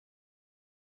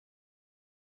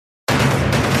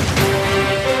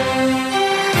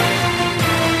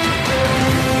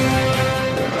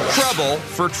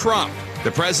for Trump.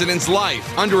 The president's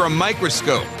life under a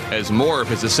microscope as more of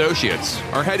his associates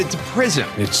are headed to prison.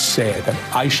 It's sad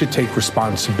that I should take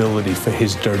responsibility for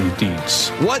his dirty deeds.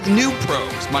 What new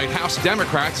probes might House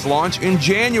Democrats launch in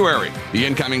January? The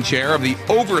incoming chair of the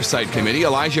Oversight Committee,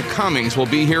 Elijah Cummings, will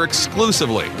be here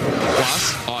exclusively.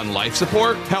 Plus, on life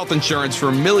support, health insurance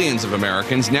for millions of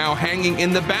Americans now hanging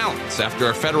in the balance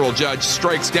after a federal judge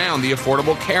strikes down the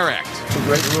Affordable Care Act. It's a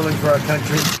great ruling for our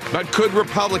country. But could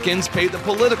Republicans pay the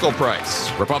political price?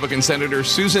 Republican Senator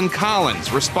Susan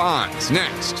Collins responds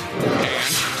next. And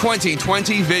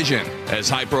 2020 vision. As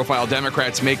high-profile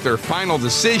Democrats make their final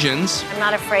decisions, I'm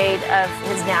not afraid of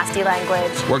his nasty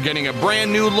language. We're getting a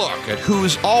brand new look at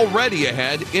who's already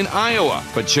ahead in Iowa.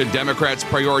 But should Democrats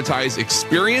prioritize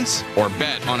experience or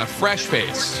bet on a fresh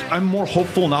face? I'm more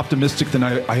hopeful and optimistic than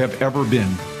I have ever been.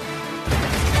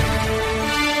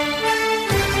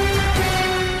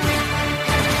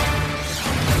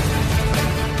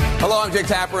 Hello, I'm Jake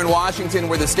Tapper in Washington,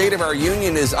 where the state of our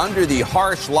union is under the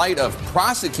harsh light of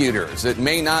prosecutors. It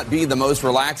may not be the most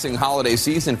relaxing holiday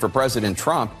season for President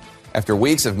Trump. After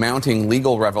weeks of mounting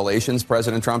legal revelations,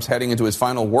 President Trump's heading into his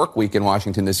final work week in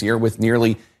Washington this year with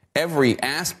nearly every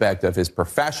aspect of his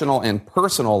professional and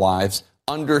personal lives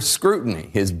under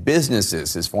scrutiny. His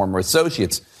businesses, his former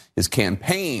associates, his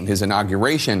campaign, his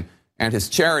inauguration, and his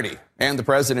charity. And the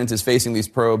president is facing these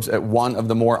probes at one of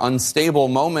the more unstable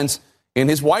moments in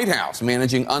his White House,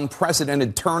 managing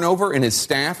unprecedented turnover in his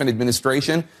staff and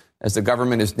administration as the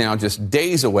government is now just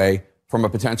days away from a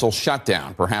potential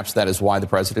shutdown. Perhaps that is why the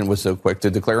president was so quick to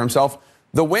declare himself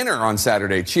the winner on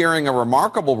Saturday, cheering a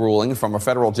remarkable ruling from a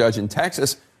federal judge in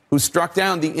Texas who struck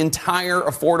down the entire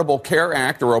Affordable Care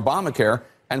Act, or Obamacare,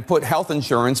 and put health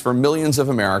insurance for millions of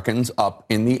Americans up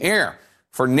in the air.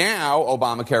 For now,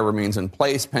 Obamacare remains in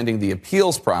place pending the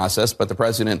appeals process, but the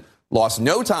president lost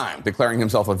no time declaring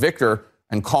himself a victor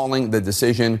and calling the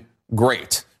decision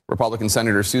great. Republican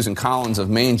Senator Susan Collins of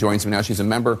Maine joins me now. She's a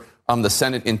member of the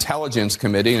Senate Intelligence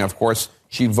Committee, and of course,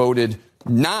 she voted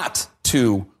not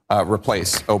to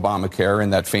replace Obamacare in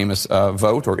that famous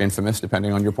vote, or infamous,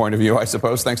 depending on your point of view, I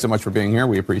suppose. Thanks so much for being here.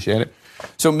 We appreciate it.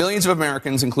 So millions of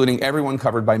Americans, including everyone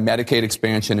covered by Medicaid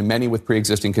expansion and many with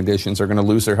pre-existing conditions, are going to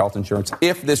lose their health insurance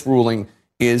if this ruling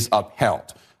is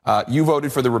upheld. You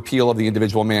voted for the repeal of the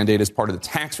individual mandate as part of the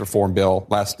tax reform bill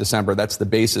last December. That's the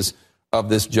basis of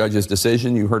this judge's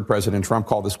decision. You heard President Trump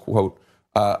call this, quote,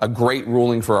 a great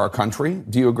ruling for our country.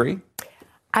 Do you agree?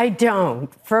 I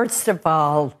don't. First of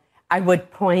all, I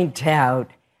would point out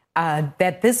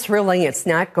that this ruling is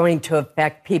not going to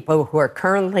affect people who are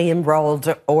currently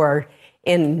enrolled or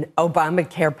in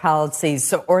Obamacare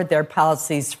policies or their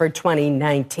policies for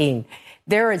 2019.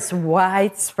 There is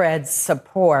widespread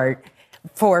support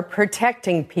for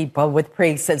protecting people with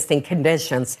pre-existing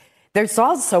conditions. There's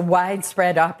also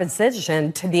widespread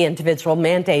opposition to the individual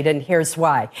mandate, and here's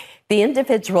why. The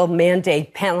individual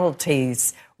mandate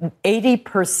penalties,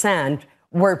 80%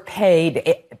 were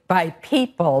paid by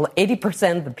people,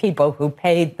 80% of the people who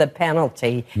paid the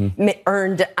penalty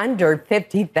earned under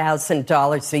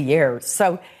 $50,000 a year.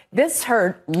 So this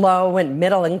hurt low and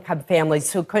middle income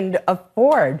families who couldn't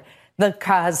afford the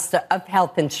cost of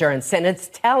health insurance. And it's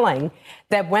telling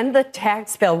that when the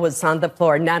tax bill was on the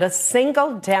floor, not a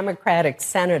single Democratic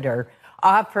senator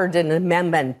offered an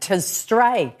amendment to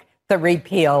strike the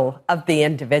repeal of the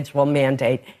individual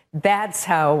mandate. That's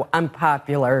how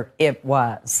unpopular it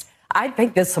was. I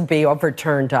think this will be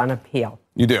overturned on appeal.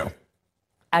 You do?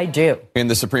 I do. In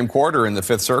the Supreme Court or in the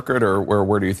Fifth Circuit, or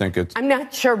where do you think it's? I'm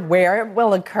not sure where it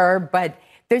will occur, but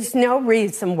there's no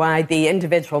reason why the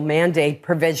individual mandate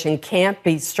provision can't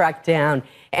be struck down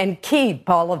and keep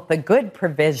all of the good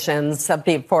provisions of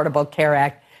the Affordable Care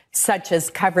Act, such as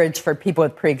coverage for people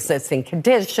with pre-existing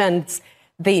conditions,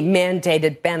 the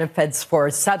mandated benefits for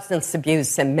substance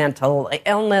abuse and mental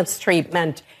illness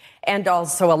treatment, and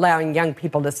also allowing young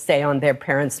people to stay on their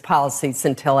parents' policies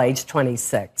until age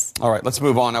 26. All right, let's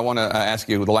move on. I want to ask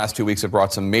you, the last 2 weeks have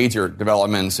brought some major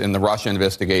developments in the Russia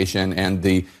investigation and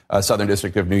the Southern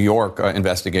District of New York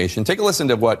investigation. Take a listen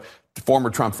to what former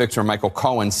Trump fixer Michael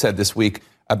Cohen said this week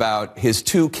about his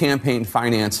 2 campaign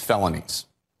finance felonies.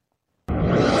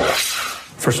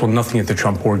 First of all, nothing at the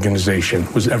Trump Organization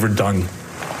was ever done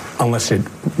unless it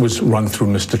was run through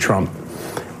Mr. Trump.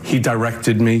 He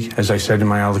directed me, as I said in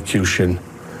my allocution,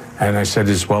 and I said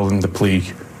as well in the plea,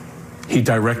 he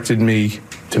directed me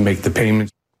to make the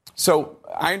payments. So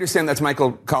I understand that's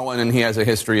Michael Cohen, and he has a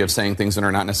history of saying things that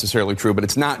are not necessarily true, but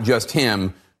it's not just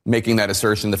him making that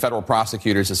assertion. The federal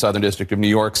prosecutors, the Southern District of New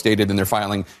York, stated in their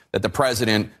filing that the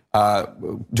president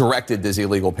directed these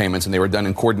illegal payments, and they were done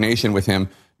in coordination with him.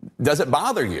 Does it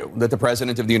bother you that the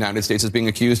president of the United States is being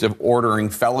accused of ordering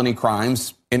felony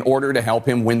crimes in order to help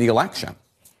him win the election?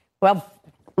 Well,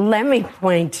 let me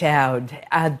point out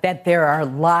that there are a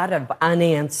lot of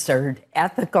unanswered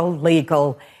ethical,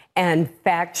 legal, and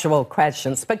factual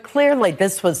questions. But clearly,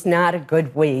 this was not a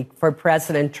good week for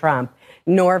President Trump,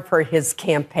 nor for his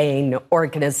campaign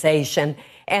organization.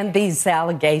 And these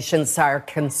allegations are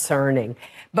concerning.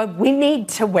 But we need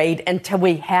to wait until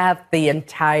we have the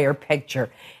entire picture.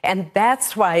 And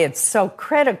that's why it's so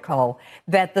critical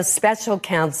that the special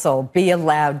counsel be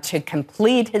allowed to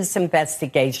complete his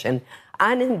investigation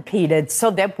unimpeded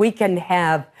so that we can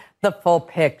have the full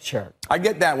picture. I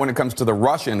get that when it comes to the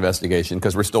Russia investigation,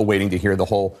 because we're still waiting to hear the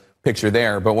whole picture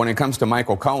there. But when it comes to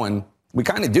Michael Cohen, we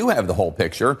kind of do have the whole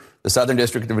picture. The Southern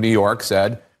District of New York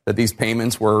said that these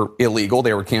payments were illegal.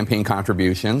 They were campaign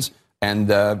contributions. And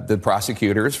the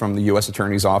prosecutors from the U.S.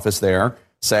 Attorney's Office there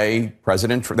say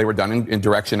they were done in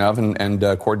direction of and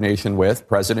coordination with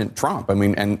President Trump. I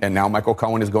mean, and now Michael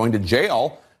Cohen is going to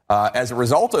jail as a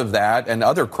result of that and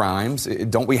other crimes.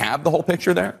 Don't we have the whole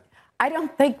picture there? I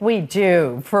don't think we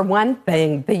do. For one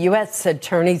thing, the U.S.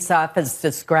 Attorney's Office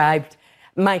described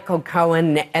Michael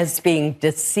Cohen as being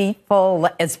deceitful,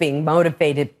 as being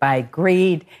motivated by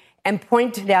greed, and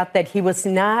pointed out that he was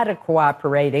not a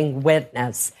cooperating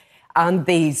witness. On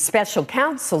the special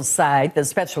counsel side, the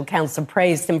special counsel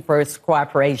praised him for his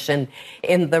cooperation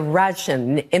in the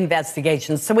Russian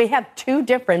investigation. So we have two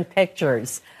different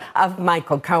pictures of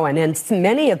Michael Cohen. And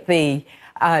many of the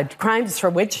crimes for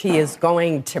which he is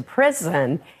going to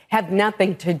prison have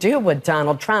nothing to do with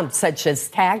Donald Trump, such as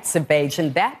tax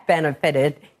evasion. That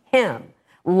benefited him.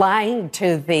 Lying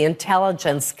to the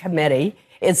Intelligence Committee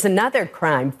is another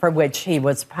crime for which he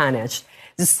was punished.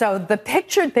 So the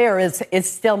picture there is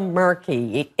still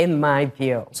murky, in my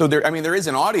view. So there is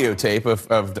an audio tape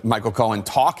of Michael Cohen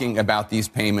talking about these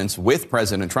payments with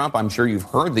President Trump. I'm sure you've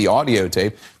heard the audio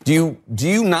tape. Do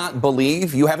you not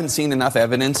believe, you haven't seen enough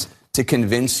evidence to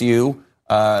convince you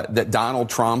that Donald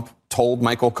Trump told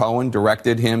Michael Cohen,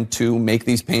 directed him to make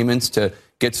these payments to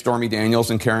get Stormy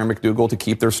Daniels and Karen McDougal to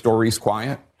keep their stories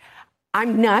quiet?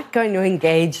 I'm not going to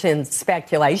engage in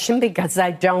speculation because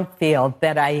I don't feel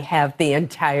that I have the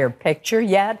entire picture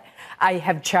yet. I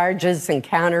have charges and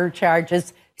counter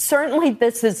charges. Certainly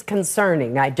this is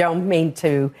concerning. I don't mean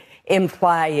to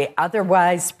imply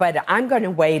otherwise, but I'm going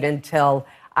to wait until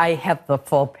I have the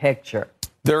full picture.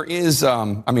 There is,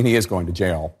 he is going to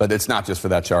jail, but it's not just for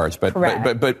that charge. But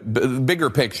the bigger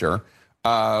picture,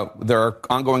 there are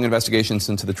ongoing investigations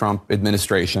into the Trump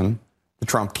administration, the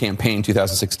Trump campaign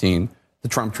 2016, the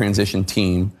Trump transition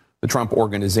team, the Trump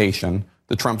organization,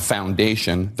 the Trump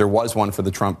Foundation. There was one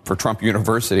for Trump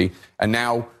University. And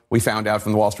now we found out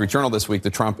from the Wall Street Journal this week,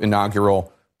 the Trump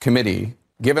inaugural committee.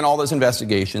 Given all those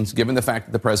investigations, given the fact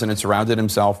that the president surrounded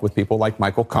himself with people like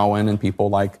Michael Cohen and people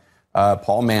like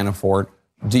Paul Manafort,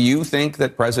 do you think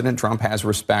that President Trump has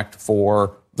respect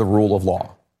for the rule of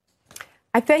law?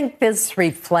 I think this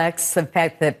reflects the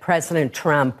fact that President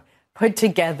Trump put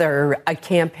together a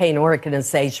campaign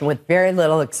organization with very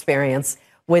little experience,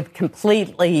 with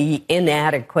completely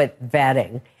inadequate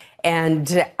vetting.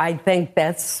 And I think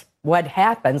that's what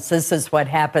happens. This is what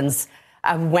happens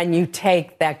when you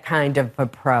take that kind of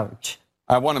approach.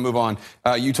 I want to move on.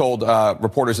 You told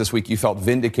reporters this week you felt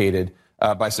vindicated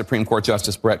by Supreme Court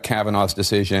Justice Brett Kavanaugh's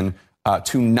decision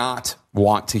to not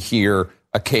want to hear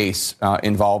a case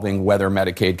involving whether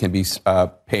Medicaid can be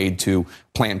paid to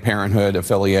Planned Parenthood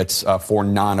affiliates for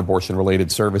non-abortion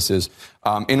related services.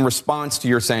 In response to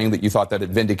your saying that you thought that it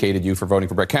vindicated you for voting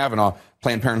for Brett Kavanaugh,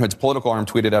 Planned Parenthood's political arm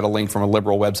tweeted out a link from a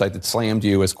liberal website that slammed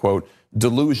you as, quote,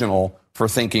 delusional for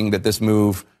thinking that this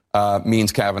move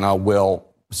means Kavanaugh will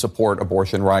support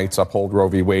abortion rights, uphold Roe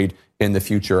v. Wade in the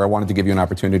future. I wanted to give you an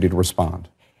opportunity to respond.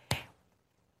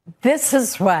 This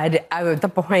is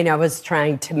the point I was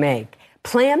trying to make.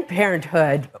 Planned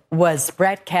Parenthood was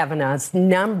Brett Kavanaugh's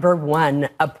number one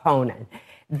opponent.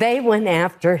 They went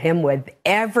after him with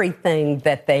everything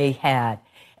that they had.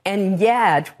 And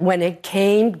yet, when it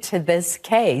came to this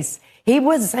case, he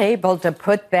was able to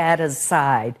put that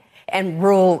aside and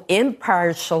rule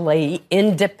impartially,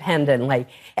 independently.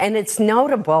 And it's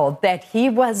notable that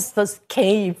he was the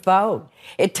key vote.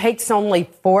 It takes only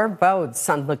 4 votes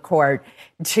on the court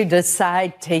to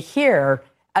decide to hear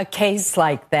a case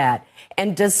like that.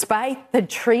 And despite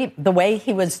the way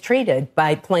he was treated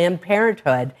by Planned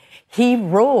Parenthood, he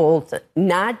ruled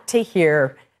not to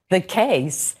hear the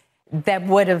case that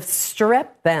would have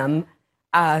stripped them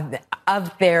that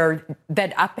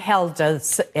upheld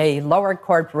a lower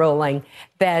court ruling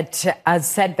that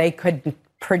said they could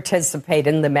participate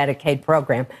in the Medicaid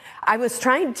program. I was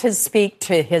trying to speak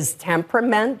to his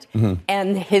temperament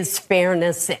and his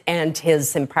fairness and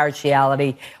his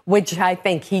impartiality, which I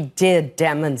think he did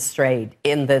demonstrate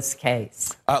in this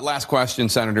case. Last question,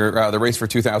 Senator. The race for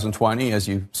 2020, as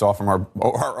you saw from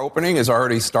our opening, has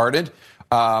already started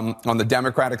on the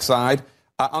Democratic side.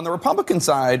 On the Republican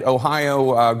side,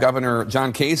 Ohio Governor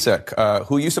John Kasich,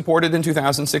 who you supported in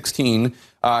 2016,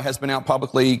 has been out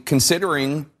publicly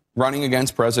considering running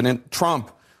against President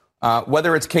Trump.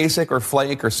 Whether it's Kasich or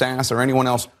Flake or Sass or anyone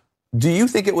else, do you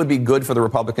think it would be good for the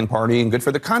Republican Party and good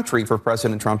for the country for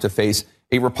President Trump to face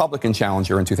a Republican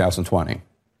challenger in 2020?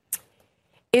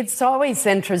 It's always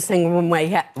interesting when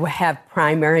we have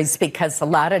primaries because a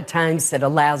lot of times it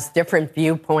allows different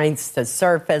viewpoints to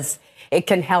surface. It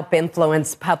can help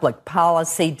influence public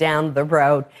policy down the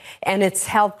road, and it's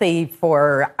healthy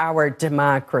for our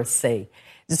democracy.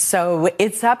 So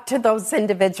it's up to those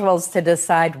individuals to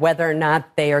decide whether or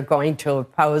not they are going to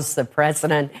oppose the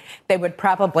president. They would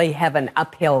probably have an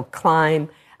uphill climb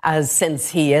since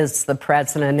he is the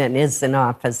president and is in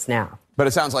office now. But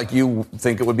it sounds like you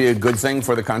think it would be a good thing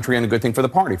for the country and a good thing for the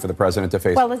party for the president to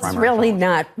face. Well, it's really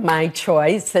not my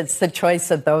choice. It's the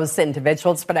choice of those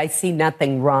individuals. But I see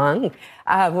nothing wrong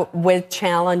with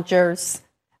challengers.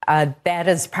 That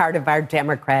is part of our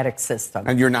democratic system.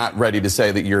 And you're not ready to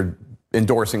say that you're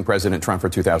endorsing President Trump for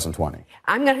 2020?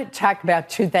 I'm going to talk about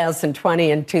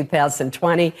 2020 and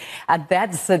 2020.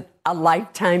 That's a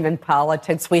lifetime in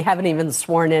politics. We haven't even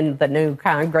sworn in the new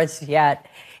Congress yet.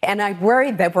 And I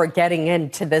worry that we're getting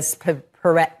into this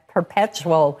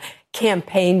perpetual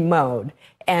campaign mode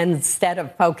instead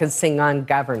of focusing on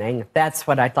governing. That's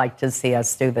what I'd like to see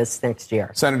us do this next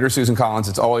year. Senator Susan Collins,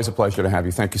 it's always a pleasure to have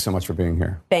you. Thank you so much for being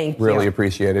here. Thank you. Really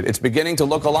appreciate it. It's beginning to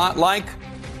look a lot like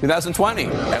 2020,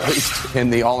 at least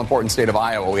in the all-important state of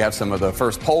Iowa. We have some of the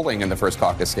first polling in the first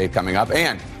caucus state coming up.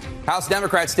 And House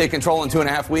Democrats take control in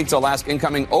 2.5 weeks. I'll ask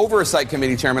incoming Oversight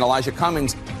Committee Chairman Elijah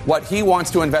Cummings what he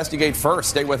wants to investigate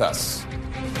first. Stay with us.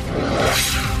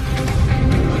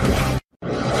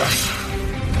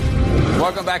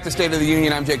 Welcome back to State of the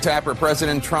Union. I'm Jake Tapper.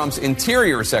 President Trump's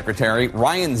Interior Secretary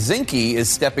Ryan Zinke is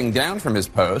stepping down from his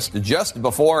post just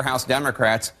before House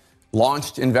Democrats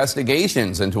launched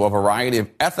investigations into a variety of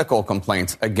ethical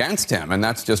complaints against him. And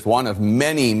that's just one of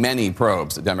many, many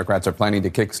probes the Democrats are planning to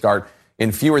kickstart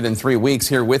in fewer than 3 weeks.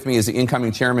 Here with me is the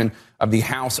incoming chairman of the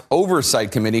House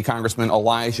Oversight Committee, Congressman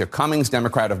Elijah Cummings,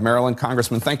 Democrat of Maryland.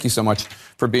 Congressman, thank you so much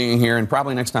for being here. And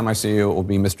probably next time I see you, it will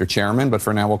be Mr. Chairman. But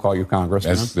for now, we'll call you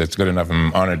Congressman. That's good enough.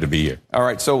 I'm honored to be here. All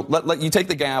right. So let you take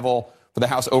the gavel for the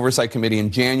House Oversight Committee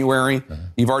in January.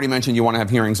 You've already mentioned you want to have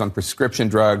hearings on prescription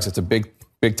drugs. It's a big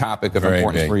topic of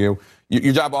importance for you.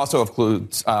 Your job also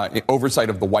includes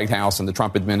oversight of the White House and the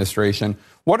Trump administration.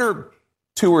 What are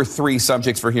 2 or 3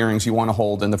 subjects for hearings you want to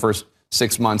hold in the first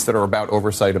 6 months that are about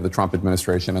oversight of the Trump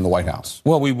administration and the White House?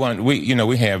 Well,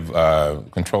 we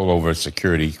have control over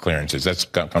security clearances.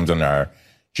 That comes under our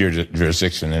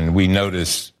jurisdiction, and we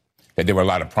noticed that there were a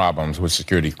lot of problems with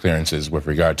security clearances with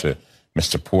regard to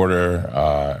Mr. Porter,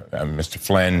 Mr.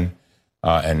 Flynn,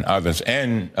 and others,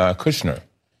 and Kushner.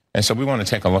 And so we want to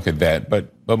take a look at that.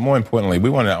 But more importantly, we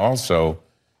want to also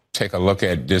take a look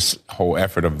at this whole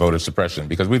effort of voter suppression,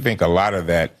 because we think a lot of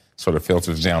that sort of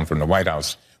filters down from the White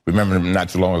House. Remember, not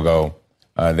too long ago,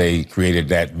 they created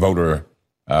that voter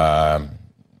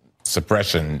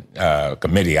suppression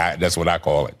committee. That's what I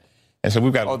call it. And so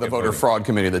we've got the voter fraud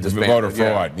committee that disbanded. Voter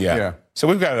fraud, yeah. So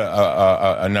we've got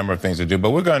a number of things to do, but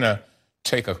we're going to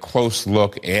take a close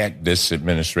look at this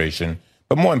administration.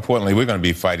 But more importantly, we're going to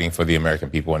be fighting for the American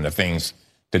people and the things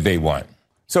that they want.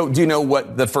 So do you know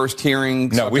what the first hearing...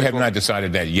 No, we have not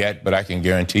decided that yet, but I can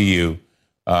guarantee you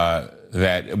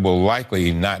that it will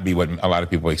likely not be what a lot of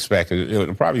people expect. It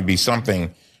will probably be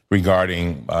something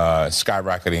regarding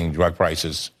skyrocketing drug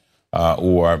prices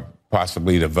or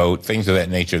possibly the vote, things of that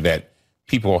nature that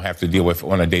people have to deal with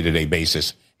on a day-to-day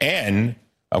basis. And,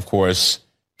 of course,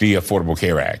 the Affordable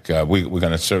Care Act. We're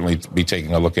going to certainly be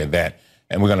taking a look at that,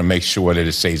 and we're going to make sure that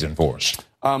it stays in force.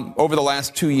 Over the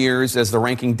last 2 years, as the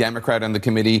ranking Democrat on the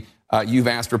committee, you've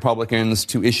asked Republicans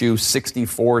to issue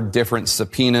 64 different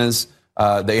subpoenas.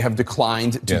 They have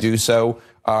declined to do so.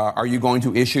 Are you going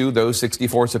to issue those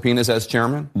 64 subpoenas as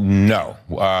chairman? No.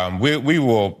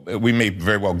 We may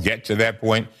very well get to that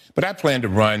point, but I plan to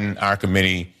run our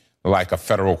committee like a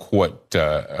federal courtroom.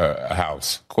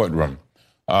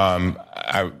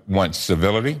 I want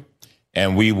civility,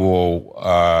 and we will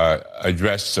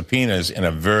address subpoenas in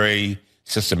a very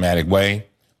systematic way.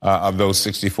 Of those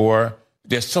 64,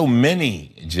 there's so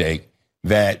many, Jake,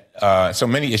 that so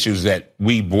many issues that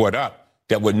we brought up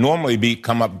that would normally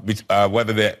come up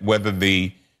whether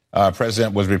the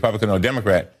president was Republican or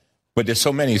Democrat. But there's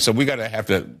so many, so we have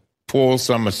to pull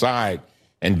some aside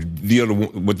and deal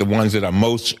with the ones that are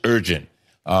most urgent.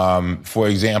 For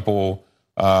example,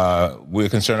 we're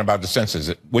concerned about the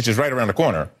census, which is right around the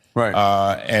corner. Right.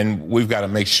 And we've got to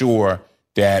make sure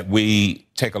that we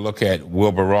take a look at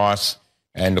Wilbur Ross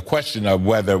and the question of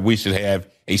whether we should have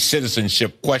a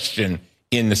citizenship question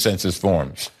in the census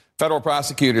forms. Federal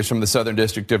prosecutors from the Southern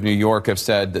District of New York have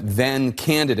said that then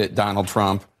candidate Donald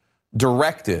Trump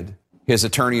directed his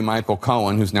attorney, Michael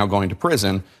Cohen, who's now going to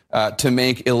prison, to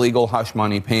make illegal hush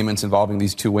money payments involving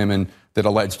these two women that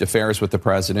alleged affairs with the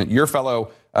president. Your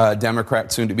fellow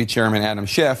Democrat, soon-to-be chairman Adam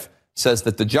Schiff, says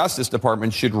that the Justice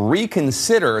Department should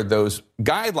reconsider those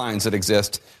guidelines that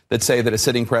exist that say that a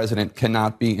sitting president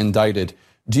cannot be indicted.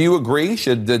 Do you agree?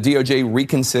 Should the DOJ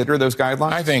reconsider those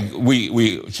guidelines? I think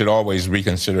we should always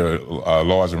reconsider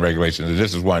laws and regulations.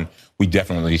 This is one we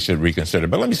definitely should reconsider.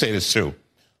 But let me say this, too.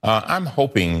 I'm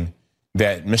hoping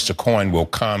that Mr. Cohen will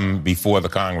come before the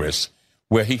Congress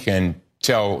where he can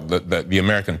tell the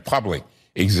American public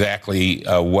exactly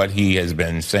what he has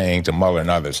been saying to Mueller and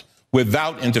others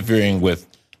without interfering with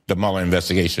the Mueller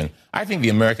investigation. I think the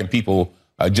American people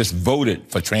just voted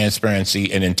for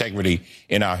transparency and integrity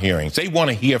in our hearings. They want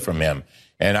to hear from him.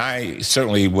 And I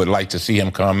certainly would like to see him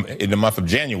come in the month of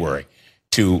January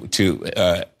to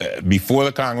before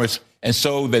the Congress, and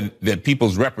so that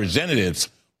people's representatients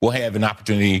will have an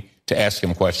opportunity to ask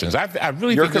him questions. I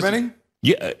really Your think committee?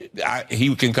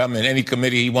 He can come in any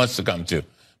committee he wants to come to.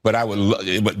 But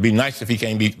it would be nice if he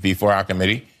came before our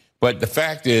committee. But the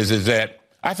fact is that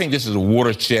I think this is a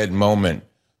watershed moment,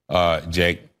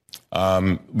 Jake.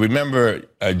 Remember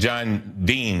John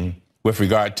Dean with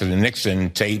regard to the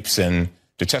Nixon tapes and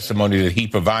the testimony that he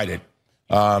provided.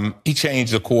 He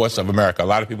changed the course of America. A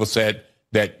lot of people said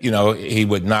that, he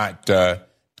would not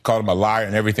call him a liar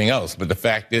and everything else. But the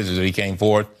fact is that he came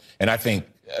forward. And I think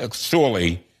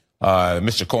surely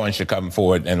Mr. Cohen should come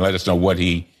forward and let us know what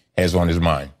he has on his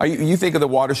mind. You think of the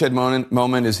watershed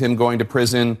moment as him going to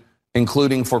prison,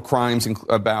 including for crimes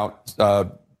about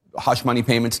hush money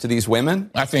payments to these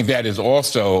women? I think that is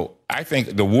also, I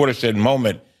think the watershed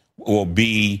moment will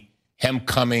be him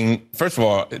coming. First of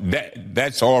all,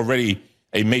 that's already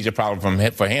a major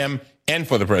problem for him and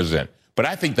for the president. But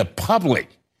I think the public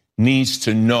needs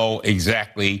to know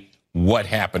exactly what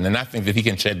happened. And I think that he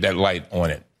can shed that light on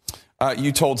it.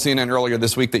 You told CNN earlier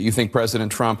this week that you think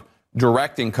President Trump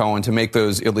directing Cohen to make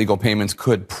those illegal payments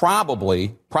could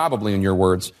probably in your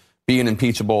words, be an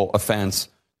impeachable offense.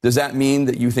 Does that mean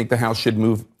that you think the House should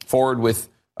move forward with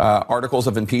articles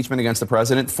of impeachment against the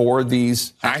president for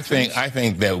these actions? I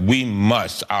think that we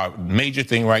must. Our major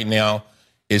thing right now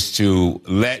is to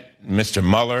let Mr.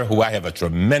 Mueller, who I have a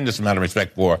tremendous amount of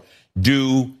respect for,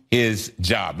 do his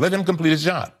job. Let him complete his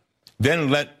job.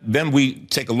 Then we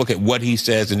take a look at what he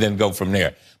says and then go from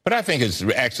there. But I think it's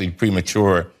actually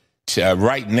premature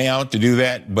right now to do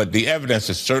that. But the evidence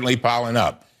is certainly piling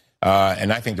up.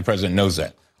 And I think the president knows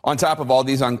that. On top of all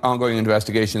these ongoing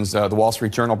investigations, the Wall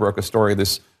Street Journal broke a story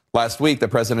this last week that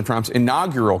President Trump's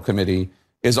inaugural committee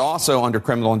is also under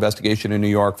criminal investigation in New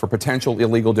York for potential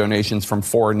illegal donations from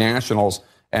foreign nationals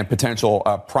and potential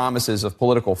promises of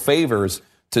political favors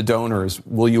to donors.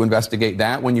 Will you investigate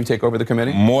that when you take over the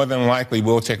committee? More than likely,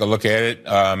 we'll take a look at it.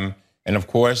 And of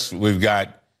course, we've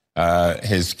got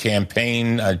his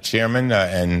campaign chairman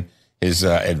and his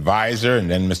advisor,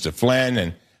 and then Mr. Flynn,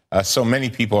 and so many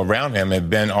people around him have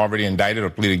been already indicted or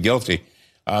pleaded guilty.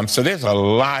 So there's a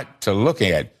lot to look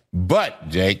at. But,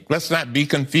 Jake, let's not be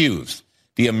confused.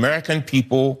 The American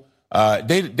people,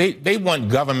 they want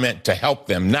government to help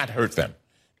them, not hurt them.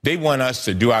 They want us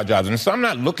to do our jobs. And so I'm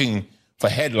not looking for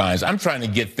headlines. I'm trying to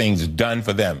get things done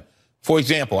for them. For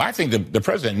example, I think the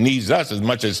president needs us as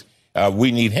much as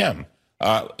we need him.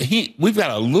 We've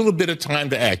got a little bit of time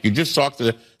to act. You just talked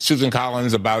to Susan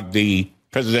Collins about the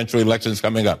presidential elections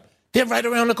coming up. They're right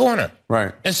around the corner.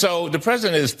 Right. And so the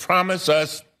president has promised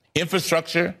us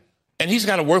infrastructure, and he's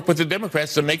got to work with the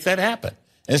Democrats to make that happen.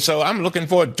 And so I'm looking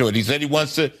forward to it. He said he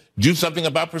wants to do something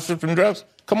about prescription drugs.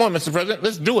 Come on, Mr. President,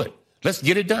 let's do it. Let's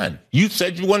get it done. You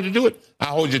said you wanted to do it.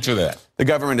 I'll hold you to that. The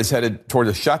government is headed toward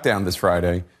a shutdown this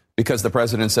Friday because the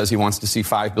president says he wants to see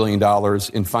 $5 billion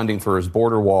in funding for his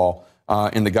border wall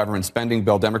in the government spending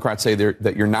bill. Democrats say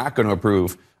that you're not going to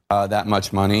approve that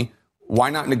much money. Why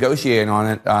not negotiate on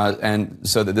it and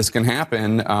so that this can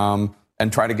happen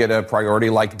and try to get a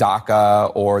priority like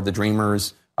DACA or the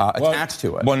Dreamers attached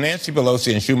to it? Well, Nancy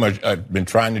Pelosi and Schumer have been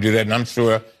trying to do that, and I'm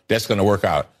sure that's going to work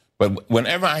out. But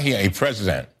whenever I hear a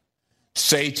president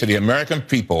say to the American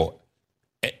people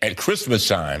at Christmas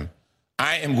time,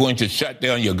 I am going to shut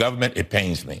down your government, it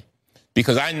pains me.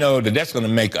 Because I know that that's going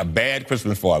to make a bad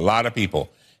Christmas for a lot of people.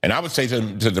 And I would say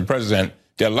to the president,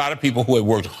 there are a lot of people who have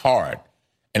worked hard,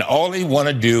 and all they want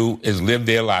to do is live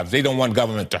their lives. They don't want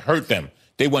government to hurt them.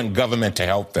 They want government to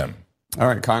help them. All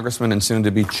right, Congressman and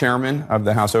soon-to-be chairman of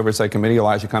the House Oversight Committee,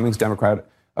 Elijah Cummings, Democrat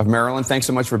of Maryland. Thanks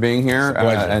so much for being here,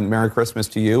 and Merry Christmas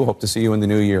to you. Hope to see you in the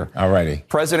new year. All righty.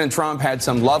 President Trump had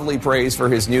some lovely praise for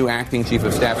his new acting chief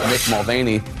of staff, Mick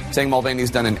Mulvaney, saying Mulvaney's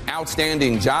done an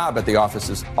outstanding job at the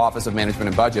Office of Management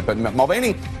and Budget. But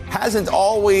Mulvaney hasn't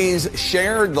always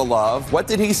shared the love. What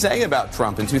did he say about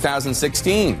Trump in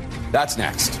 2016? That's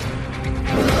next.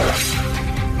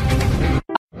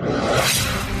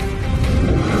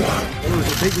 It was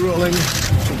a big ruling.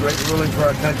 It's a great ruling for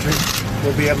our country.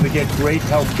 We'll be able to get great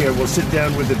health care. We'll sit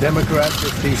down with the Democrats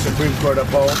if the Supreme Court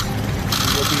upholds.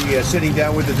 We'll be sitting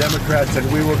down with the Democrats, and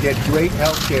we will get great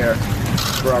health care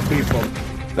for our people.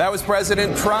 That was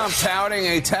President Trump touting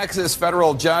a Texas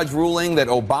federal judge ruling that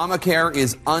Obamacare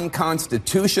is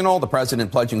unconstitutional. The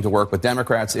president pledging to work with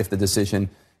Democrats if the decision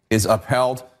is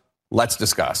upheld. Let's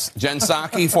discuss. Jen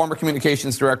Psaki, former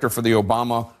communications director for the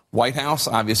Obama White House.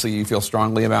 Obviously, you feel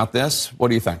strongly about this. What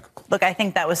do you think? Look, I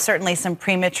think that was certainly some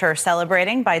premature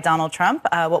celebrating by Donald Trump.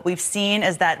 What we've seen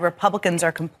is that Republicans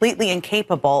are completely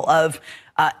incapable of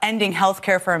ending health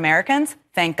care for Americans.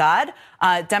 Thank God.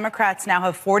 Democrats now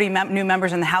have 40 new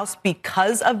members in the House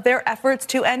because of their efforts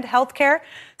to end health care.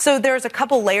 So there's a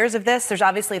couple layers of this. There's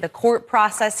obviously the court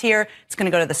process here. It's going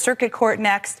to go to the circuit court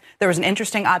next. There was an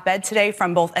interesting op-ed today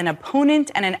from both an opponent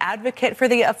and an advocate for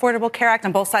the Affordable Care Act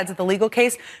on both sides of the legal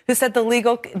case, who said the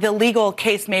legal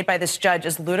case made by this judge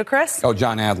is ludicrous. Oh,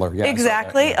 John Adler. Yeah,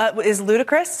 exactly. Is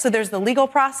ludicrous. So there's the legal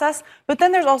process, but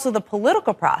then there's also the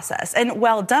political process. And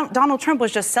while Donald Trump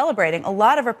was just celebrating, a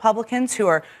lot of Republicans who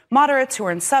are moderates, who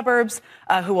are in suburbs,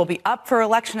 who will be up for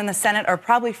election in the Senate are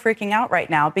probably freaking out right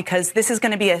now because this is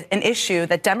going to be an issue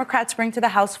that Democrats bring to the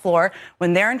House floor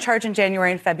when they're in charge in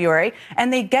January and February,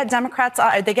 and they get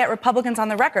Republicans on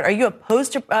the record. Are you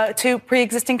opposed to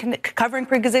covering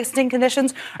pre-existing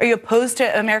conditions? Are you opposed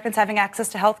to Americans having access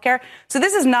to health care? So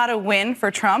this is not a win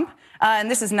for Trump.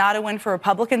 And this is not a win for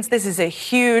Republicans. This is a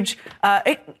huge,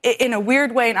 in a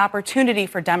weird way, an opportunity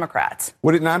for Democrats.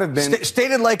 Would it not have been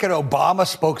stated like an Obama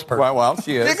spokesperson? Well,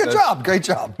 she is. Good job, great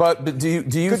job. But do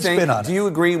you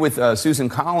agree with Susan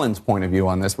Collins' point of view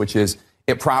on this, which is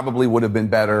it probably would have been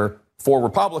better for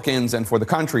Republicans and for the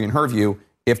country, in her view,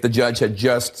 if the judge had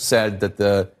just said that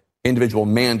the individual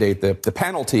mandate, the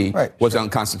penalty was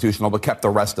unconstitutional, but kept the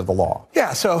rest of the law.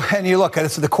 Yeah. So, and you look at it,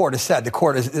 so the court has said,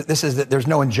 there's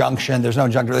no injunction. There's no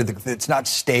injunction. It's not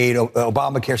stayed.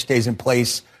 Obamacare stays in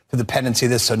place for the pendency of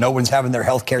this, so no one's having their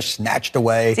health care snatched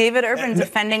away. David Urban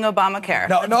defending Obamacare.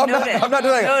 No, I'm not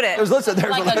doing it. There's like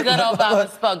a good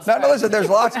Obama spokesman. No, listen, there's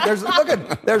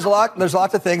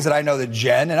lots of things that I know that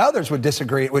Jen and others would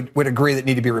disagree, would agree that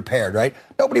need to be repaired, right?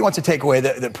 Nobody wants to take away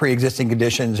the pre-existing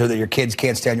conditions or that your kids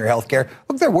can't stay on your health care.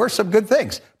 Look, there were some good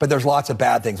things, but there's lots of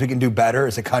bad things. We can do better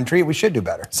as a country. We should do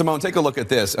better. Simone, take a look at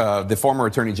this. The former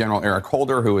Attorney General Eric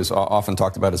Holder, who is often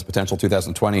talked about as a potential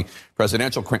 2020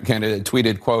 presidential candidate,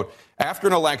 tweeted, quote, "After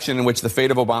an election in which the fate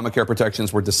of Obamacare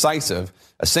protections were decisive,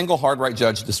 a single hard-right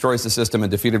judge destroys the system and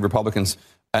defeated Republicans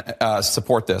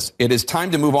support this. It is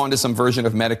time to move on to some version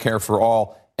of Medicare for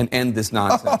all and end this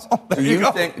nonsense." Do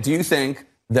you think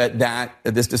that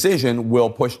this decision will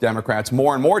push Democrats,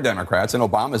 more and more Democrats, and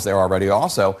Obama's there already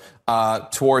also,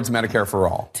 towards Medicare for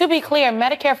all? To be clear,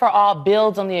 Medicare for all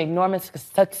builds on the enormous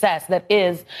success that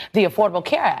is the Affordable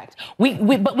Care Act.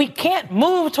 But we can't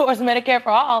move towards Medicare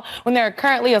for all when there are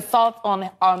currently assaults on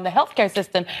the healthcare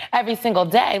system every single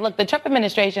day. Look, the Trump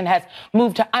administration has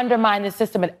moved to undermine the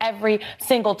system at every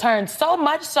single turn, so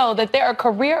much so that there are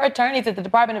career attorneys at the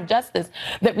Department of Justice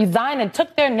that resigned and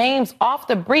took their names off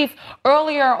the brief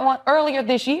earlier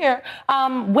this year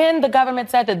when the government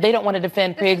said that they don't want to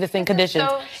defend pre-existing conditions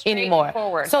anymore.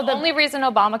 So the only reason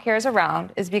Obamacare is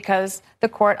around is because the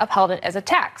court upheld it as a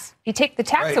tax. You take the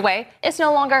tax away, it's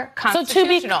no longer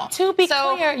constitutional. So to be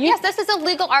clear, yes, this is a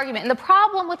legal argument. And the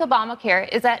problem with Obamacare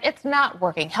is that it's not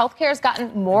working. Healthcare has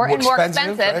gotten more and more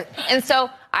expensive. Right? And so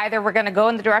either we're going to go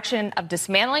in the direction of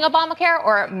dismantling Obamacare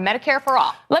or Medicare for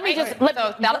all. Let me just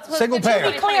single payer.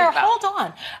 To be clear, hold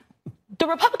on. The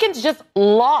Republicans just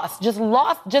lost.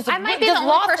 I might be the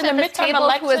only person at this table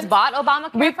who has bought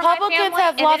Obamacare. Republicans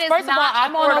have lost. First of all,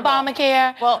 I'm on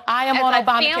Obamacare. Well, I am on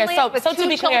Obamacare. So to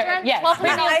be clear, yes,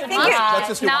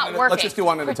 Let's just do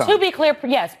one at a time. To be clear,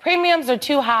 yes, premiums are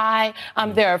too high.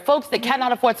 There are folks that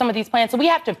cannot afford some of these plans, so we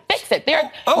have to fix it.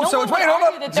 Hold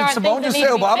on. Did Simone just say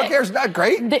Obamacare is not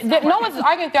great? No one's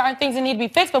arguing that there aren't things that need to be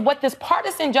fixed, but what this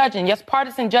partisan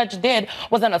judge did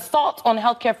was an assault on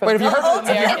health care for Wait,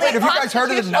 have you guys heard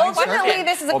of the Ninth Circuit? Ultimately,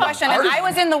 this is a question, and I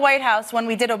was in the White House when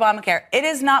we did Obamacare. It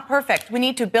is not perfect. We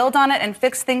need to build on it and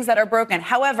fix things that are broken.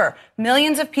 However,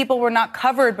 millions of people were not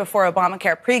covered before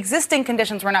Obamacare. Pre-existing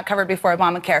conditions were not covered before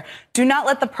Obamacare. Do not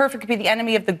let the perfect be the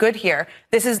enemy of the good here.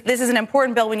 This is an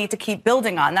important bill we need to keep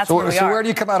building on. That's where we are. So where do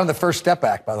you come out on the First Step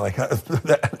Act, by the way?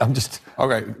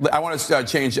 Okay, I want to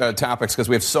change topics because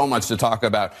we have so much to talk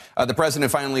about. The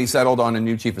president finally settled on a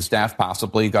new chief of staff,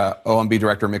 possibly. OMB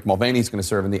Director Mick Mulvaney is going to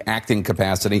serve in the acting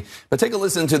capacity. But take a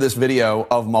listen to this video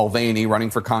of Mulvaney running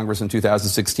for Congress in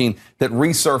 2016 that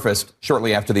resurfaced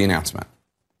shortly after the announcement.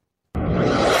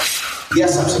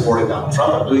 Yes, I'm supporting Donald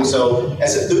Trump. I'm doing so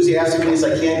as enthusiastically as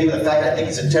I can, given the fact I think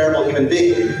he's a terrible human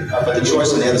being. But the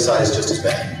choice on the other side is just as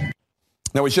bad.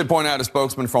 Now, we should point out a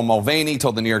spokesman from Mulvaney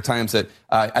told the New York Times that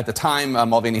at the time,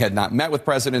 Mulvaney had not met with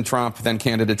President Trump, then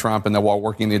candidate Trump, and that while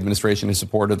working in the administration, his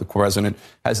support of the president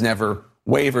has never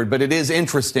wavered. But it is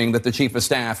interesting that the chief of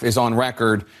staff is on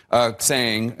record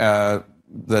saying that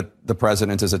the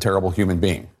president is a terrible human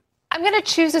being. I'm going to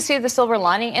choose to see the silver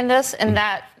lining in this, and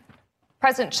that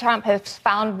President Trump has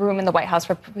found room in the White House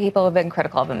for people who have been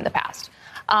critical of him in the past.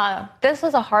 This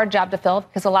is a hard job to fill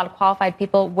because a lot of qualified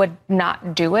people would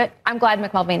not do it. I'm glad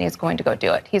Mick Mulvaney is going to go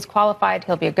do it. He's qualified.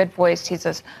 He'll be a good voice. He's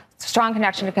a strong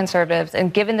connection to conservatives.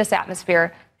 And given this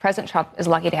atmosphere, President Trump is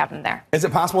lucky to have him there. Is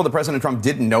it possible that President Trump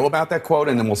didn't know about that quote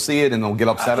and then we'll see it and they'll get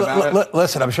upset about it?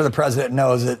 Listen, I'm sure the president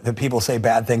knows that people say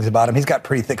bad things about him. He's got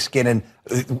pretty thick skin and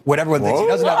what everyone thinks he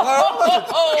doesn't have.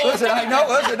 Listen, I know.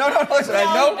 Listen, listen,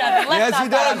 I know. Yes, he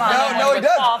does. No, he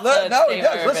does. No, he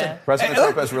does. Listen. President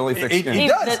Trump has really thick skin.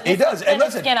 He does. And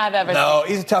listen, skin I've ever no,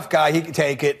 seen. he's a tough guy. He can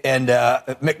take it. And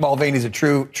Mick Mulvaney's a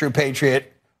true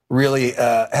patriot. Really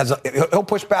he'll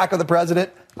push back on the president.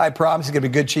 I promise he's going to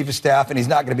be a good chief of staff, and he's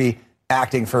not going to be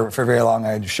acting for very long.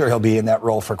 I'm sure he'll be in that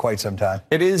role for quite some time.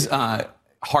 It is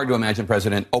hard to imagine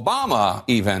President Obama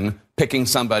even picking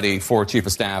somebody for chief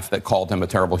of staff that called him a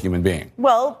terrible human being.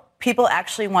 Well, people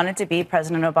actually wanted to be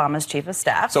President Obama's chief of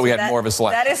staff. So we had more of a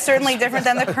selection. That is certainly different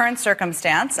than the current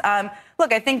circumstance.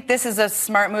 Look, I think this is a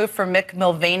smart move for Mick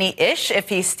Mulvaney-ish if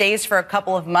he stays for a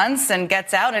couple of months and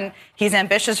gets out, and he's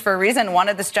ambitious for a reason,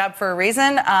 wanted this job for a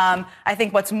reason. I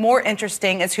think what's more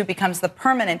interesting is who becomes the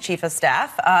permanent chief of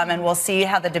staff, and we'll see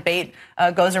how the debate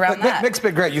goes around that. Mick's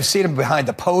been great. You've seen him behind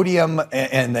the podium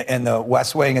in the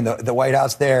West Wing and the White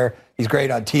House there. He's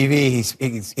great on TV.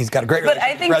 He's got a great relationship.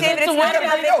 But I think, David, it's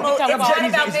not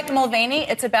about Mick Mulvaney.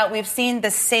 It's about we've seen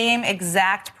the same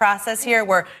exact process here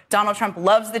where Donald Trump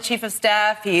loves the chief of staff.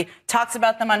 He talks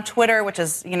about them on Twitter, which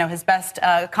is, his best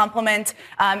compliment.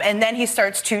 And then he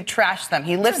starts to trash them.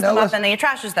 He lifts them up and then he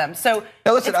trashes them. So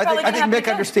listen, I think Mick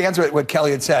understands what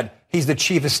Kelly had said. He's the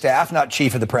chief of staff, not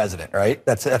chief of the president, right?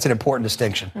 That's an important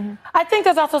distinction. Mm-hmm. I think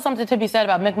there's also something to be said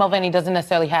about Mick Mulvaney doesn't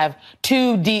necessarily have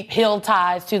too deep hill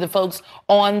ties to the folks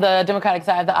on the Democratic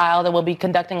side of the aisle that will be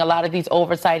conducting a lot of these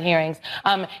oversight hearings.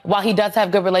 While he does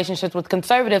have good relationships with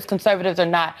conservatives are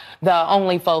not the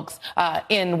only folks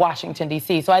in Washington,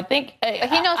 D.C. So I think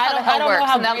he knows how the Hill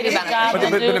works, and that'll be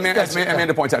But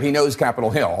Amanda points out he knows Capitol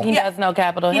Hill. He does know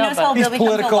Capitol Hill. He knows how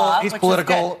he's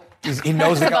political. He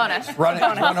knows the run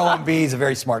OMB. He's a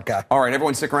very smart guy. All right,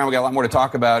 everyone stick around. We got a lot more to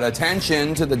talk about.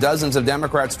 Attention to the dozens of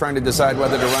Democrats trying to decide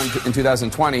whether to run in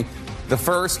 2020. The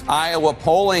first Iowa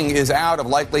polling is out of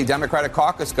likely Democratic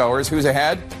caucus goers. Who's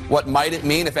ahead? What might it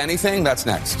mean, if anything? That's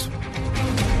next.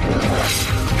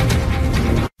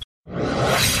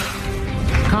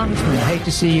 Congressman, I hate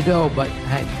to see you go, but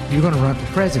you're going to run for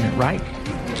president, right?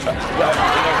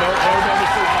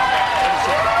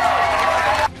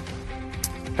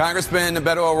 Congressman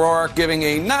Beto O'Rourke giving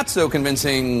a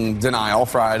not-so-convincing denial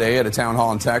Friday at a town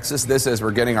hall in Texas. This as we're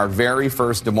getting our very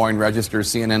first Des Moines Register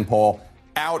CNN poll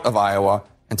out of Iowa.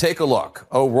 And take a look.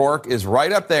 O'Rourke is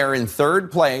right up there in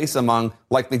third place among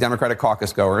likely Democratic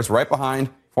caucus goers, right behind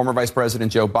former Vice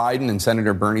President Joe Biden and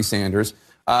Senator Bernie Sanders.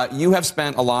 You have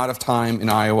spent a lot of time in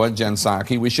Iowa, Jen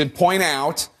Psaki. We should point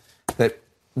out that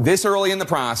this early in the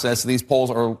process, these polls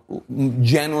are,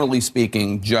 generally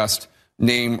speaking, just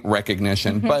name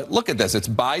recognition. Mm-hmm. But look at this. It's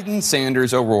Biden,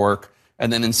 Sanders, O'Rourke,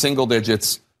 and then in single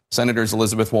digits, Senators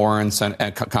Elizabeth Warren,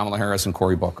 Kamala Harris, and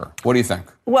Cory Booker. What do you think?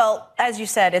 Well, as you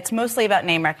said, it's mostly about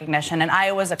name recognition, and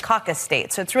Iowa's a caucus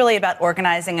state, so it's really about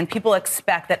organizing, and people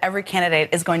expect that every candidate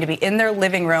is going to be in their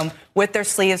living room with their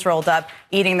sleeves rolled up,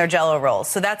 eating their Jell-O rolls.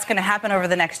 So that's going to happen over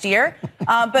the next year.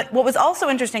 But what was also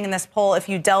interesting in this poll, if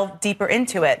you delve deeper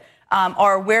into it,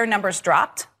 are where numbers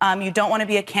dropped. You don't want to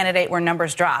be a candidate where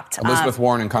numbers dropped. Elizabeth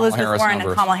Warren and Kamala Harris. Elizabeth Warren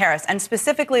and Kamala Harris. And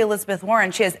specifically Elizabeth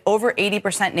Warren, she has over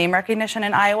 80% name recognition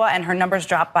in Iowa, and her numbers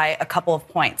dropped by a couple of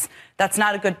points. That's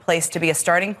not a good place to be a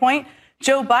starting point.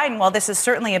 Joe Biden, while this is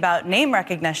certainly about name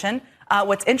recognition,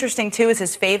 what's interesting, too, is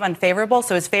his unfavorable.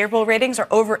 So his favorable ratings are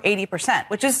over 80%,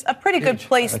 which is a pretty good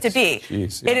place to be.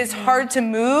 It is hard to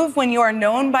move when you are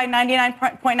known by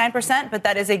 99.9%, but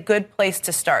that is a good place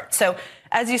to start. So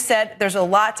as you said, there's a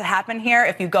lot to happen here.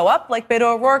 If you go up like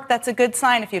Beto O'Rourke, that's a good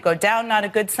sign. If you go down, not a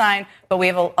good sign. But we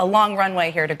have a long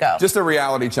runway here to go. Just a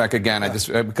reality check again.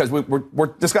 Because we're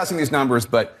discussing these numbers,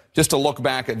 but just to look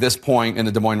back at this point in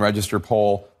the Des Moines Register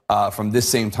poll from this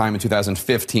same time in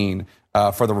 2015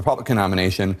 for the Republican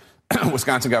nomination,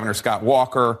 Wisconsin Governor Scott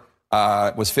Walker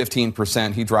was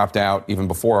 15%. He dropped out even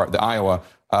before the Iowa.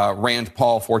 Rand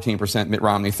Paul, 14%. Mitt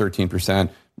Romney, 13%.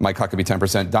 Mike Huckabee,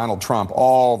 10%. Donald Trump,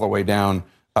 all the way down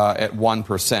at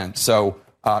 1%. So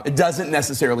it doesn't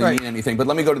necessarily mean anything. But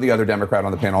let me go to the other Democrat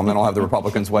on the panel, and then I'll have the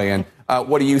Republicans weigh in.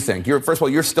 What do you think? First of all,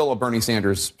 you're still a Bernie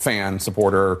Sanders fan,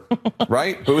 supporter,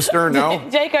 right? Booster? No?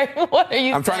 Jacob, what are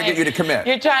you I'm trying to get you to commit.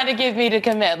 You're trying to get me to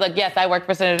commit. Look, yes, I work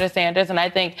for Senator Sanders, and I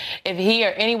think if he or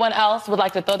anyone else would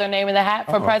like to throw their name in the hat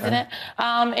for president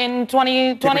in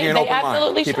 2020, they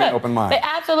absolutely should. Keep an open mind. They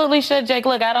absolutely should, Jake.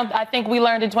 Look, I think we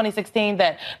learned in 2016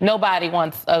 that nobody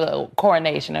wants a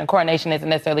coronation, and coronation isn't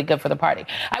necessarily good for the party.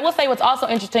 I will say what's also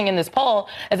interesting in this poll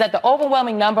is that the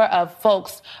overwhelming number of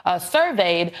folks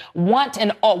surveyed want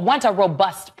a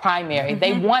robust primary.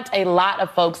 They want a lot of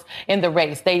folks in the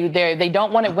race. They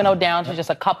don't want it winnowed down to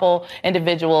just a couple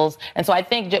individuals. And so I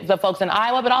think the folks in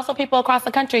Iowa, but also people across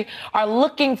the country, are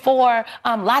looking for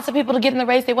lots of people to get in the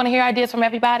race. They want to hear ideas from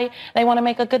everybody. They want to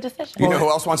make a good decision. You know who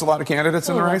else wants a lot of candidates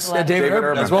in the race? David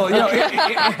Urban.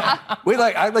 Well,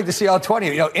 I'd like to see all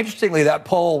 20. Interestingly, that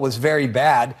poll was very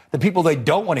bad. The people they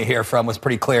don't want to hear from was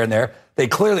pretty clear in there. They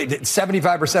clearly,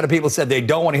 75% of people said they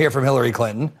don't want to hear from Hillary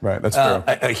Clinton. Right, that's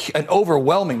true. An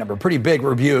overwhelming number, pretty big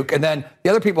rebuke. And then the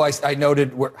other people I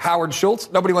noted were Howard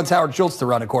Schultz. Nobody wants Howard Schultz to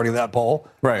run, according to that poll.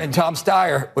 Right. And Tom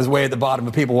Steyer was way at the bottom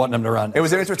of people wanting him to run. It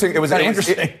was interesting. There was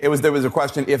a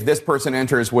question: if this person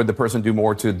enters, would the person do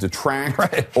more to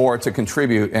detract or to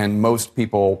contribute? And most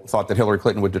people thought that Hillary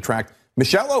Clinton would detract.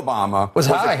 Michelle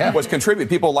Obama was contribute.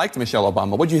 People liked Michelle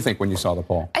Obama. What did you think when you saw the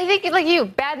poll? I think, like you,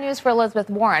 bad news for Elizabeth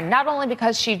Warren. Not only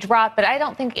because she dropped, but I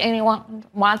don't think anyone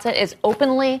wants it as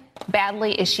openly,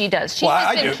 badly as she does. She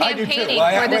has been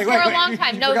campaigning for this for a long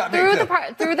time. No,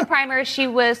 through the primary, she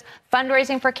was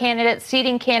fundraising for candidates,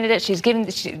 seeding candidates. She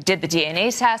did the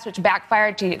DNA test, which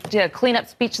backfired. She did a cleanup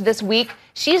speech this week.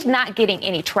 She's not getting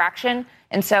any traction.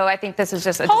 And so I think this is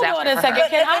just a disaster. Hold on a second.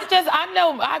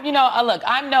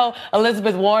 I'm no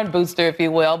Elizabeth Warren booster, if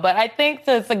you will, but I think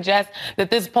to suggest that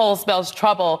this poll spells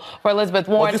trouble for Elizabeth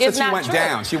Warren is not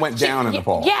true. She went down in the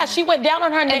poll. Yeah, she went down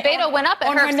on her name. And Beto went up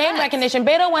on her name recognition.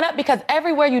 Beto went up because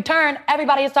everywhere you turn,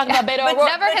 everybody is talking about Beto O'Rourke. But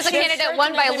never has a candidate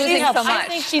won by losing so much. I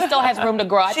think she still has room to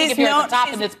grow. I think if you're at the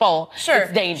top of this poll,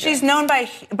 it's dangerous. She's known by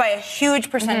a huge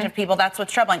percentage of people. That's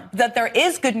what's troubling. That there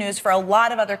is good news for a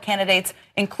lot of other candidates,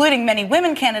 including many women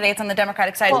candidates on the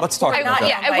Democratic side. Well, let's talk about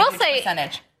that. I will say,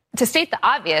 to state the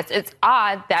obvious, it's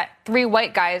odd that three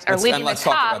white guys are leading the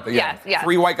top. Yes.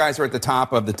 Three white guys are at the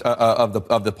top of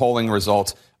the polling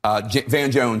results. Van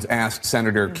Jones asked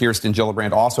Senator Kirsten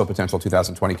Gillibrand, also a potential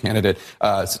 2020 candidate,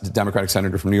 Democratic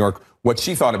senator from New York, what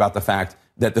she thought about the fact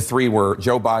that the three were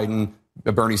Joe Biden,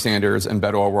 Bernie Sanders, and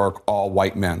Beto O'Rourke, all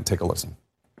white men. Take a listen.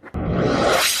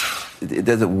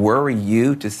 Does it worry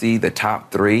you to see the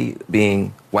top three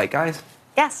being white guys?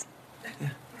 Yes.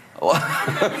 Why?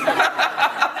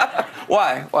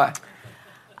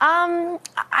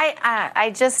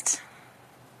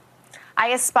 I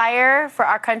aspire for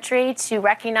our country to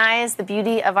recognize the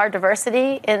beauty of our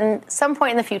diversity in some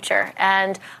point in the future.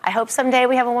 And I hope someday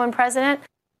we have a woman president.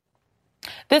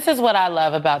 This is what I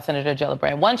love about Senator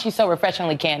Gillibrand. One, she's so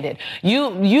refreshingly candid.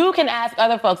 You can ask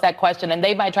other folks that question, and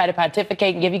they might try to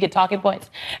pontificate and give you good talking points.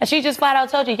 And she just flat out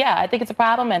told you, yeah, I think it's a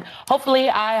problem. And hopefully,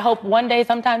 I hope one day,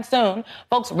 sometime soon,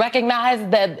 folks recognize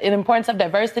the importance of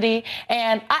diversity.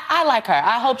 And I like her.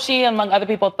 I hope she, among other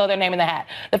people, throw their name in the hat.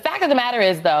 The fact of the matter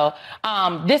is, though,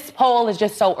 this poll is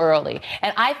just so early.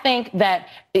 And I think that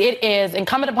it is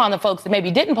incumbent upon the folks that maybe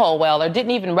didn't poll well or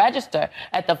didn't even register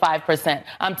at the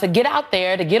 5% to get out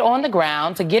there to get on the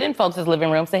ground, to get in folks'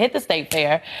 living rooms, to hit the state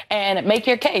fair and make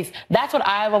your case. That's what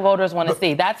Iowa voters want to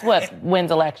see. That's what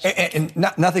wins elections. And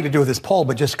nothing to do with this poll,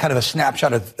 but just kind of a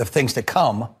snapshot of things to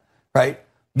come, right?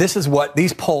 This is what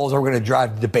these polls are going to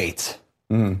drive debates.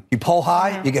 You poll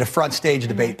high, you get a front stage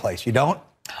debate place. You don't?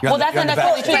 Well, that's not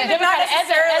necessarily true. Not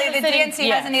necessarily. The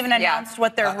DNC hasn't even announced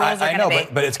what their rules are going to be. I know,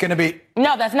 but it's going to be.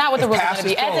 No, that's not what the rules are going to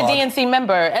be. As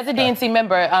a DNC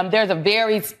member, there's a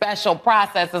very special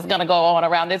process that's going to go on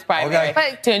around this primary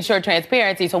to ensure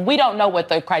transparency. So we don't know what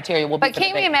the criteria will be. But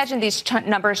can we imagine these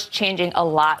numbers changing a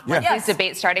lot with these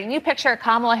debates starting? You picture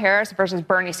Kamala Harris versus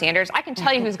Bernie Sanders. I can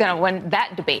tell you who's going to win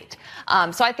that debate.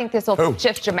 So I think this will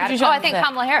shift dramatically. I think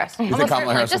Kamala Harris. You think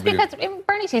Kamala Harris just because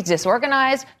Bernie's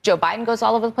disorganized, Joe Biden goes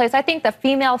all over the place. I think the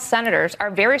female senators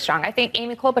are very strong. I think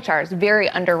Amy Klobuchar is very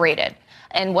underrated.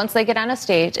 And once they get on a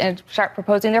stage and start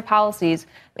proposing their policies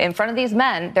in front of these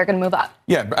men, they're going to move up.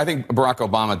 Yeah, I think Barack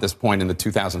Obama at this point in the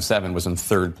 2007 was in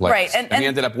third place. Right, and he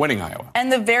ended up winning Iowa.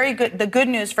 And the good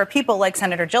news for people like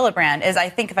Senator Gillibrand is, I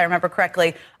think, if I remember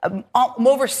correctly,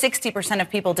 over 60% of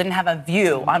people didn't have a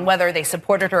view on whether they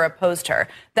supported or opposed her.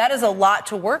 That is a lot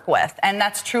to work with, and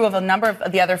that's true of a number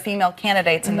of the other female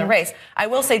candidates in the race. I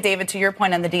will say, David, to your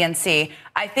point on the DNC,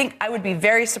 I think I would be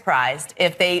very surprised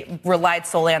if they relied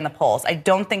solely on the polls. I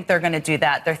don't think they're going to do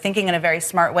that. They're thinking in a very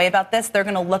smart way about this. They're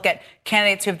going to look at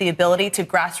candidates who have the ability to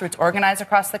grassroots organize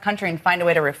across the country and find a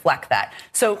way to reflect that.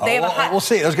 So they have a high, we'll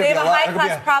see. There's going to be a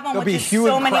high-class problem with just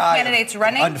so many candidates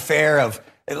running. Unfair.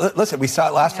 Listen, we saw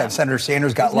it last time. Senator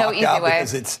Sanders got locked out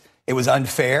because it was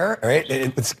unfair, right?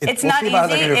 It's not easy.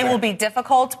 It will be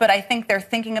difficult, but I think they're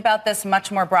thinking about this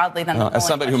much more broadly than the As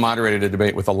somebody who moderated a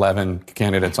debate with 11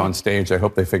 candidates on stage, I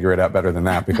hope they figure it out better than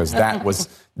that, because that was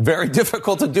very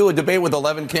difficult to do, a debate with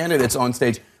 11 candidates on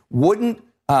stage. Wouldn't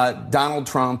Donald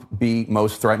Trump be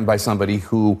most threatened by somebody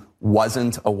who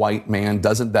wasn't a white man?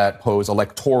 Doesn't that pose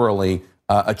electorally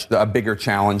a bigger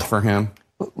challenge for him?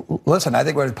 Listen, I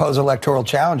think what it poses electoral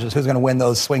challenge is who's going to win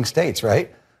those swing states,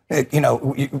 right?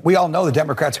 We all know the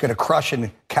Democrats are going to crush in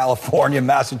California,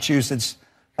 Massachusetts,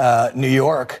 New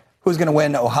York. Who's going to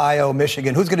win Ohio,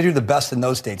 Michigan? Who's going to do the best in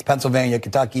those states? Pennsylvania,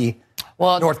 Kentucky,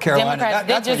 North Carolina. Democrats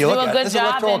That's did what you just look do a at. good This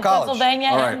job in Pennsylvania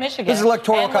and Michigan. This is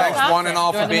electoral college. Thanks, one and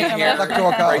all, for being here.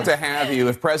 Great to have you.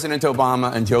 If President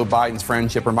Obama and Joe Biden's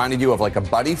friendship reminded you of like a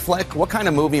buddy flick, what kind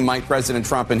of movie might President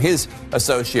Trump and his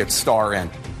associates star in?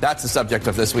 That's the subject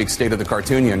of this week's State of the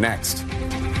Cartoonia next.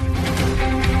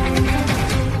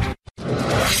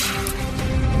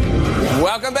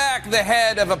 Welcome back. The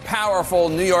head of a powerful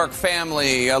New York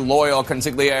family, a loyal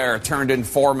consigliere turned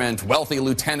informant, wealthy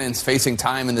lieutenants facing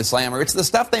time in the slammer. It's the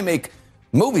stuff they make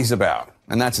movies about.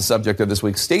 And that's the subject of this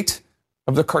week's State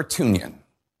of the Cartoonian.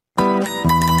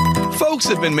 Folks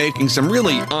have been making some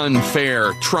really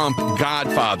unfair Trump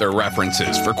Godfather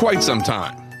references for quite some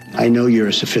time. I know you're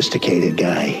a sophisticated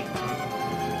guy.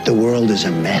 The world is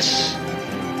a mess.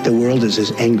 The world is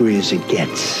as angry as it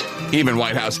gets. Even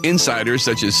White House insiders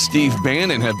such as Steve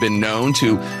Bannon have been known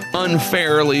to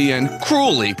unfairly and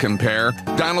cruelly compare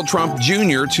Donald Trump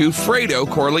Jr. to Fredo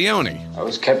Corleone. I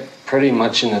was kept pretty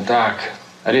much in the dark.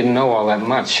 I didn't know all that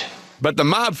much. But the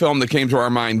mob film that came to our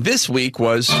mind this week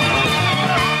was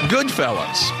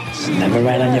Goodfellas. Never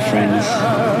rat on your friends.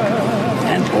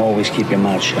 And always keep your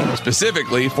mouth shut.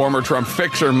 Specifically, former Trump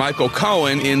fixer Michael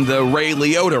Cohen in the Ray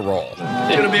Liotta role.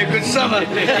 It's going to be a good summer.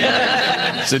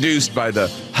 Seduced by the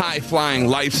high-flying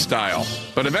lifestyle,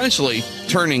 but eventually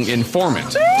turning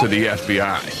informant to the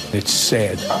FBI. It's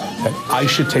sad that I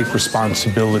should take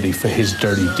responsibility for his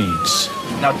dirty deeds.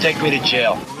 Now take me to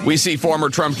jail. We see former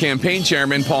Trump campaign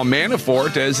chairman Paul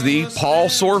Manafort as the Paul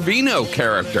Sorvino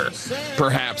character,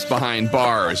 perhaps behind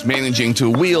bars, managing to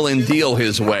wheel and deal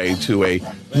his way to a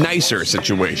nicer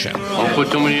situation. Don't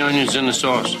put too many onions in the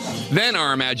sauce. Then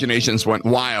our imaginations went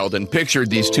wild and pictured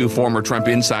these two former Trump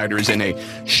insiders in a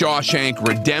Shawshank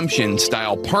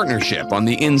Redemption-style partnership on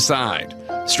the inside,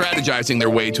 strategizing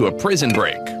their way to a prison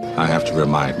break. I have to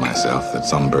remind myself that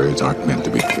some birds aren't meant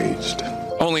to be caged.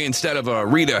 Only instead of a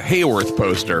Rita Hayworth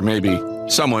poster, maybe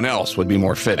someone else would be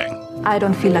more fitting. I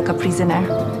don't feel like a prisoner.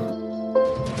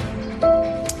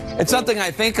 It's something I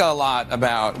think a lot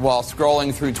about while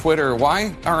scrolling through Twitter.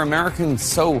 Why are Americans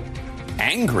so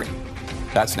angry?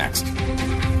 That's next.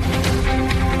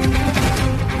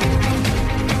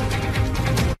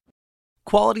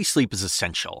 Quality sleep is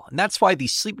essential, and that's why the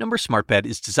Sleep Number Smart Bed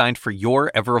is designed for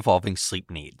your ever-evolving sleep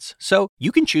needs. So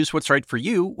you can choose what's right for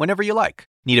you whenever you like.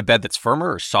 Need a bed that's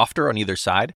firmer or softer on either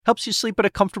side? Helps you sleep at a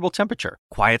comfortable temperature.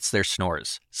 Quiets their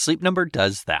snores. Sleep Number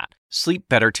does that. Sleep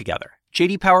better together.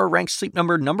 JD Power ranks Sleep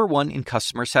Number number 1 in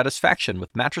customer satisfaction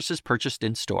with mattresses purchased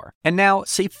in-store. And now,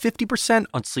 save 50%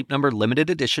 on Sleep Number limited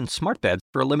edition smart beds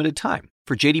for a limited time.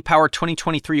 For JD Power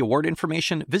 2023 award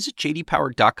information, visit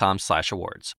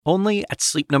jdpower.com/awards. Only at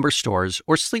Sleep Number stores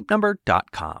or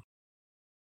sleepnumber.com.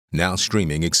 Now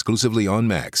streaming exclusively on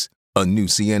Max, a new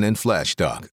CNN flash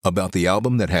doc about the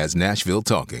album that has Nashville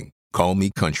talking, Call Me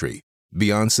Country.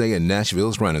 Beyoncé and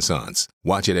Nashville's Renaissance.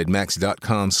 Watch it at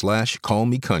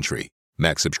max.com/callmecountry.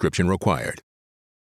 Max subscription required.